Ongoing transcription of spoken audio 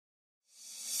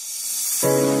Deep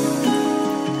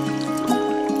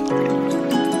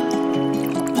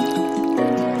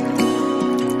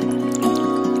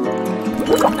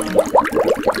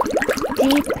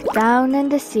down in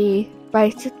the sea,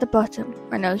 right at the bottom,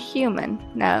 where no human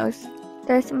knows,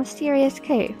 there's mysterious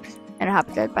caves,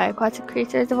 inhabited by aquatic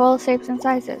creatures of all shapes and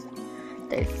sizes.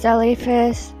 There's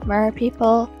jellyfish,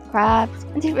 merpeople, crabs,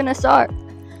 and even a shark.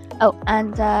 Oh,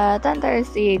 and then there's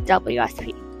the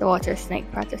WSP, the water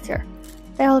snake predator.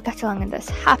 They all get along in this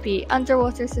happy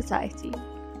underwater society.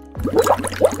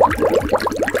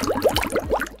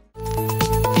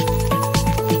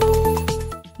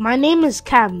 My name is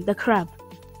Cam, the crab.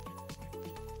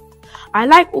 I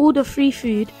like all the free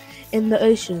food in the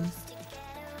ocean,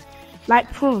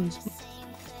 like prawns.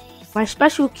 My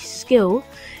special skill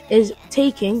is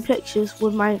taking pictures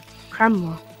with my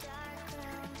camera.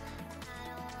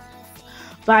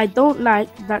 But I don't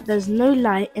like that there's no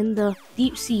light in the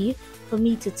deep sea for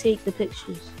me to take the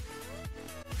pictures.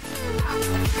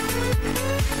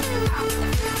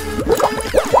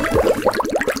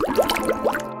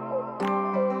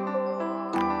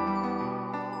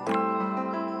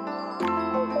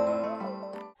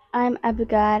 I'm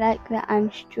Abigail. I like that I'm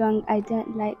strong. I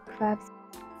don't like crabs.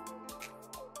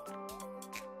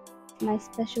 My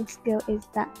special skill is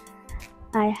that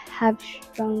I have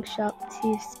strong, sharp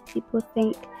teeth. People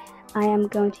think I am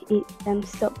going to eat them.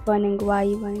 Stop running. Why are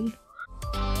you running?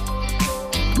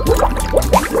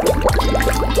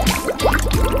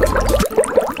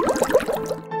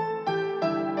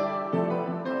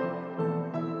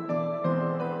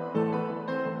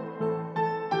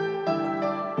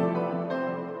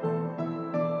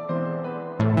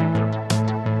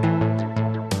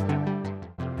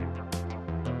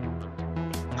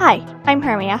 Hi, I'm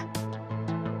Hermia.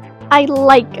 I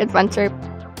like adventure.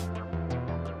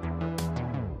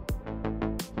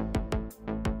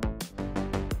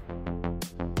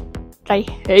 I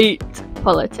hate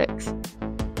politics.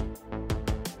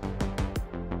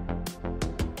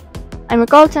 I'm a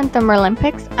gold in the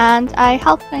Olympics and I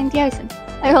help clean the ocean.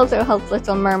 I also help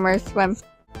little mermaids swim.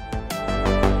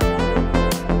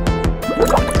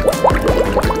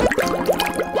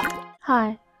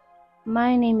 Hi,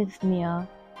 my name is Mia,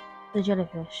 the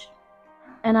jellyfish,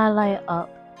 and I light up.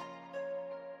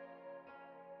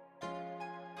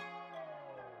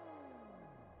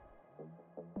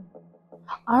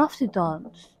 I love to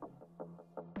dance.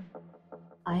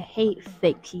 I hate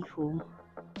fake people.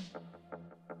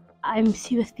 I'm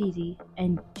super speedy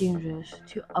and dangerous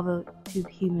to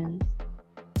humans.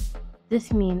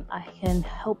 This means I can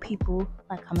help people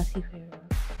like I'm a superhero.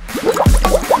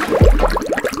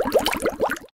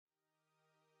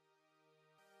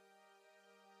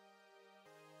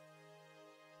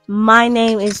 My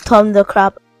name is Tom the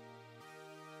Crab.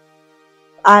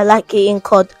 I like eating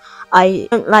cod. I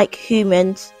don't like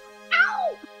humans.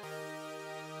 Ow!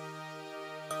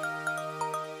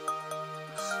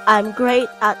 I'm great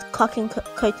at cooking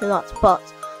coconuts, but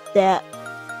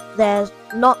there's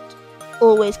not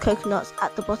always coconuts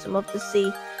at the bottom of the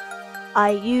sea.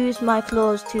 I use my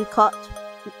claws to cut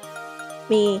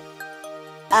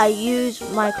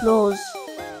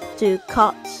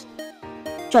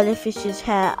jellyfish's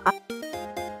hair.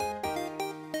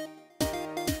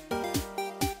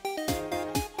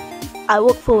 I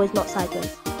walk forwards, not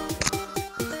sideways.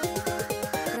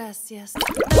 Gracias.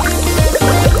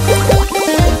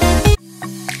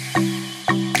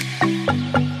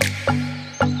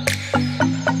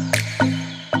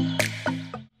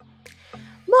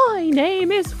 My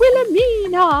name is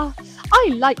Wilhelmina. I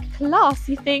like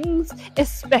classy things,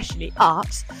 especially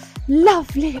art.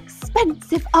 Lovely,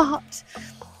 expensive art.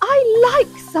 I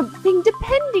like something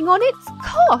depending on its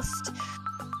cost.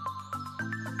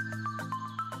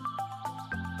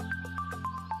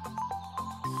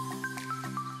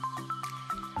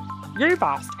 You've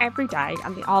asked every day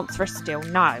and the answer is still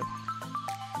no.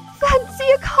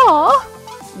 Fancy a car?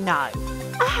 No.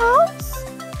 A house?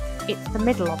 It's the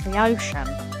middle of the ocean.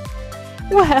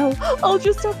 Well, I'll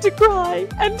just have to cry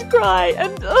and cry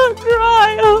and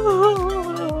cry.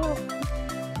 Oh.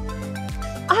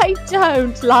 I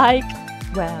don't like...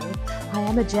 Well, I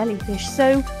am a jellyfish,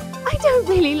 so I don't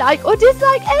really like or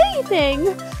dislike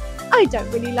anything. I don't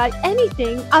really like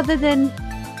anything other than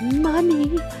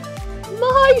money.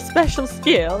 My special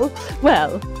skill?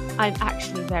 Well, I'm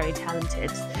actually very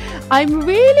talented. I'm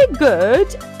really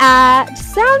good at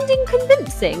sounding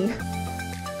convincing.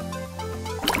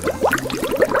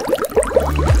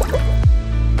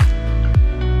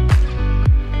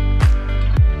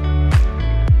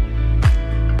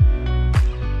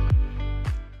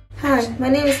 Hi, my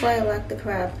name is Lilac the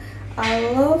Crab.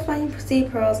 I love finding sea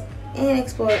pearls and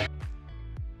exploring.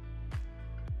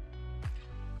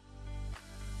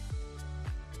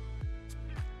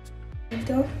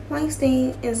 like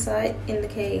staying inside in the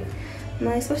cave.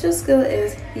 My special skill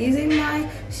is using my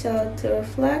shell to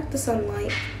reflect the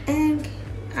sunlight, and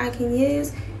I can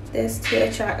use this to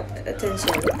attract attention.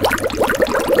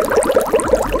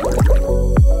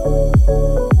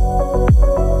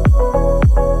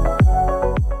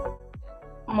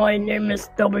 My name is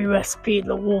WSP,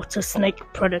 the water snake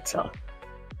predator.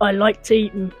 I like to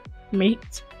eat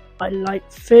meat. I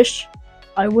like fish.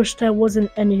 I wish there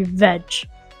wasn't any veg,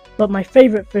 but my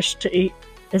favorite fish to eat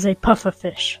is a puffer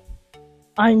fish.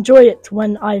 I enjoy it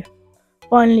when I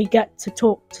finally get to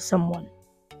talk to someone,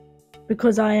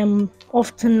 because I am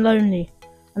often lonely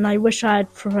and I wish I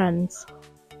had friends.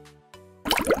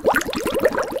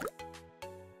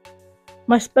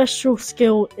 My special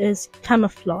skill is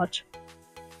camouflage,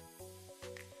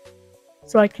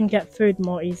 so I can get food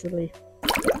more easily.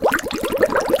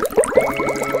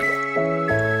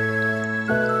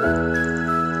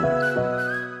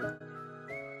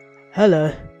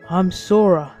 Hello, I'm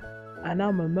Sora, and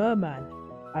I'm a merman.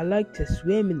 I like to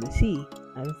swim in the sea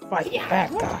and fight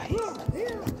bad guys.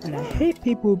 And I hate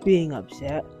people being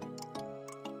upset.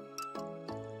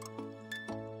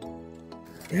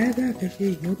 There,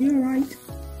 Fishy, you'll be alright.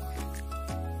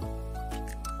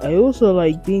 I also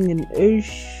like being an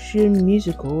ocean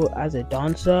musical as a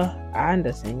dancer and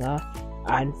a singer.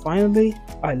 And finally,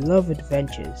 I love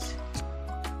adventures.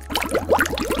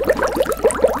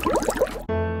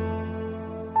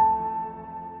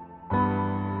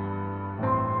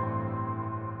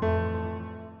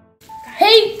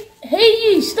 Hey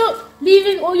you, stop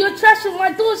leaving all your trash on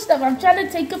my doorstep. I'm trying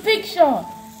to take a picture.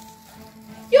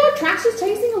 Your trash is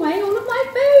chasing away all of my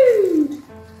food.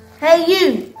 Hey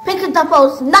you, pick it up or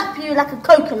I'll snap you like a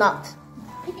coconut.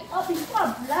 Pick it up before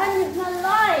I blind with my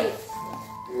light.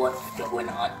 What's going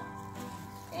on?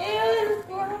 Ew,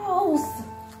 gross.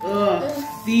 Ugh,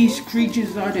 these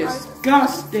creatures are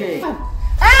disgusting.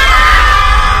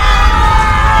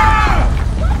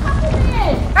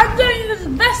 I'm going to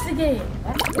investigate.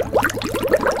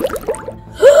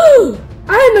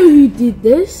 I know who did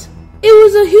this. It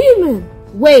was a human.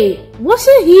 Wait, what's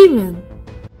a human?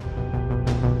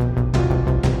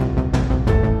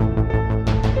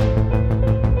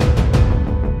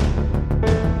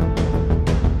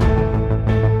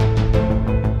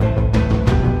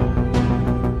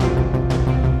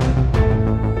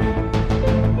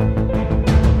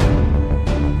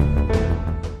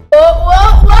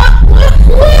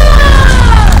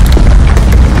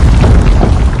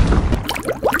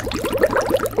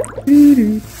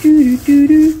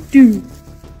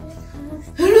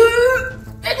 Hello?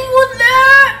 Anyone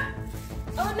there?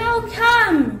 Oh no,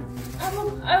 Cam! I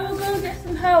will go get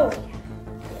some help.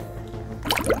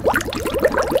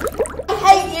 I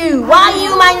hate you! Why are you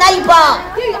my neighbour?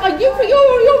 You put your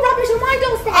rubbish on my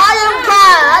doorstep. I don't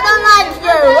care! I don't like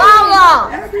you!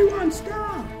 Everyone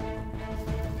stop!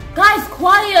 Guys,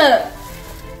 quiet!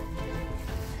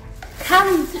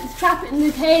 Cam's trapped in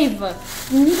the cave.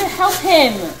 We need to help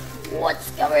him.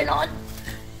 What's going on?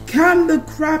 Cam the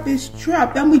crab is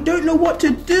trapped and we don't know what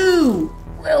to do!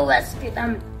 We'll rescue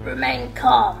them. Remain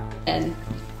calm.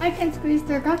 I can squeeze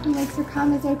their gut and make sure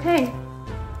Cam is okay.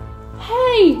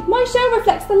 Hey, my shell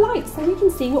reflects the light so we can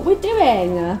see what we're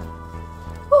doing.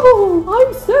 Oh,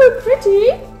 I'm so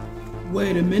pretty.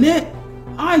 Wait a minute!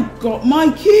 I got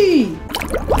my key!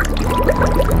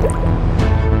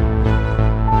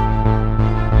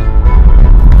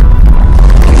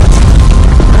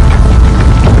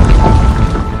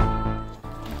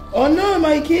 Oh no,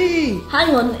 my key!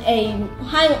 Hang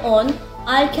on.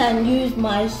 I can use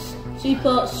my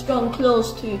super strong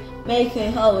claws to make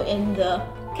a hole in the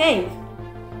cave.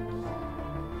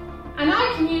 And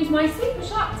I can use my super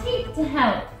sharp teeth to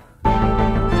help.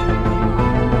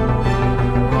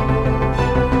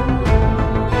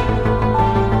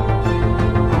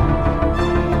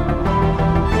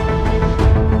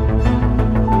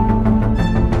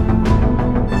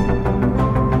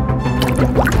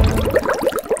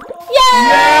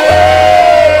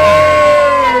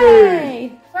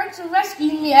 Thanks for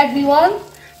rescuing me, everyone.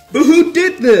 But who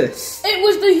did this? It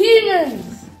was the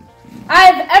humans.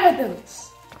 I have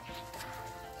evidence.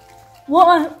 What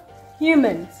are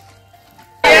humans?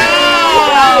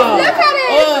 Yeah! Look at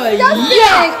it!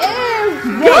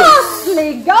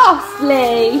 Ghastly,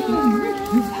 ghastly!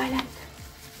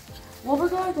 What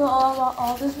was I doing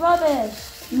all this rubbish?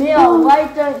 Mia, why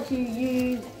don't you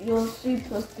use your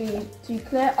super speed to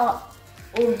clear up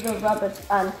all the rubbish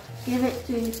and give it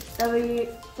to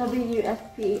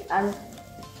WSP and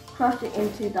crush it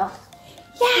into dust?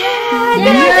 Yeah!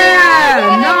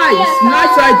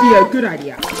 Nice idea, good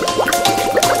idea.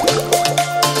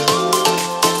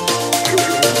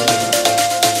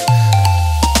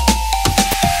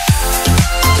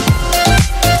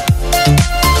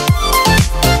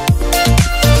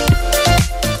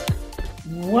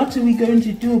 what are we going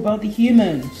to do about the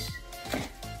humans?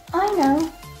 I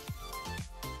know.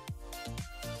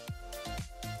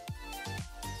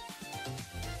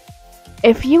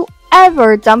 If you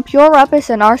ever dump your rubbish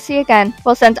in our sea again,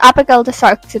 we'll send Abigail the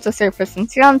shark to the surface and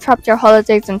she'll interrupt your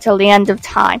holidays until the end of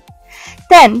time.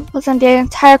 Then we'll send the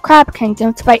entire crab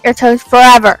kingdom to bite your toes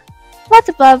forever. Lots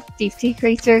of love, deep sea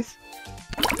creatures.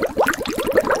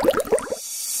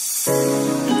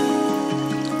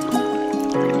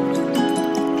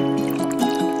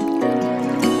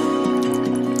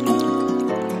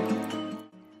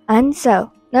 And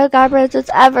so, no garbage was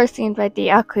ever seen by the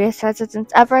aqueous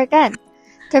residents ever again.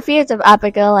 The fears of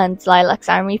Abigail and Lilac's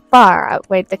army far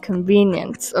outweighed the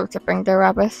convenience of tipping their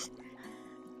rubbish.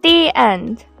 The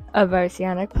end of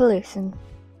oceanic pollution.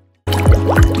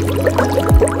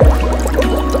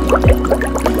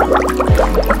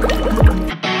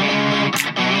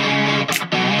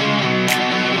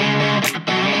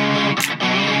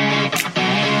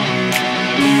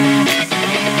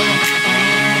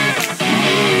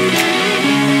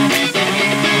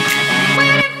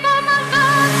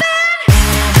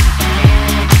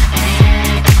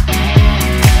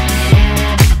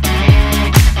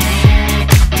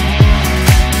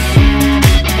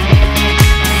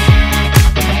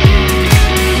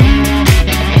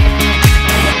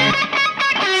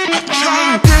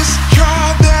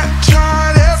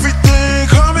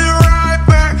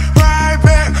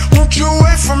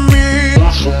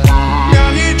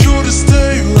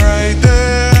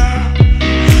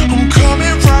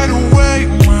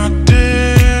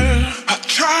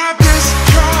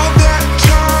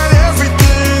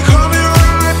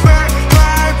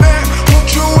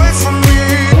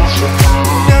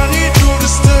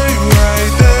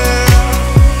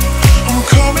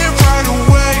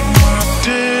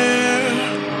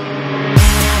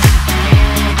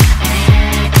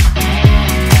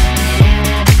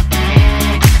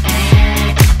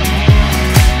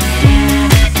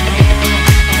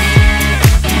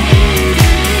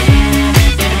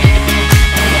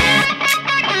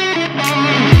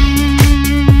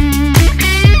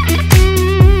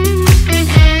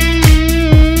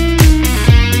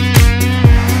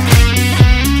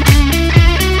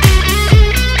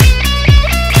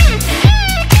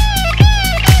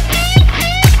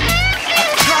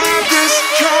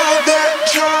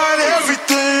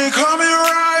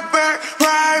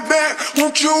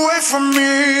 From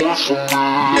me,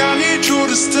 I need you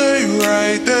to stay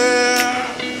right there.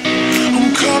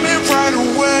 I'm coming right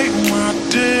away, my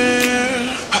dear.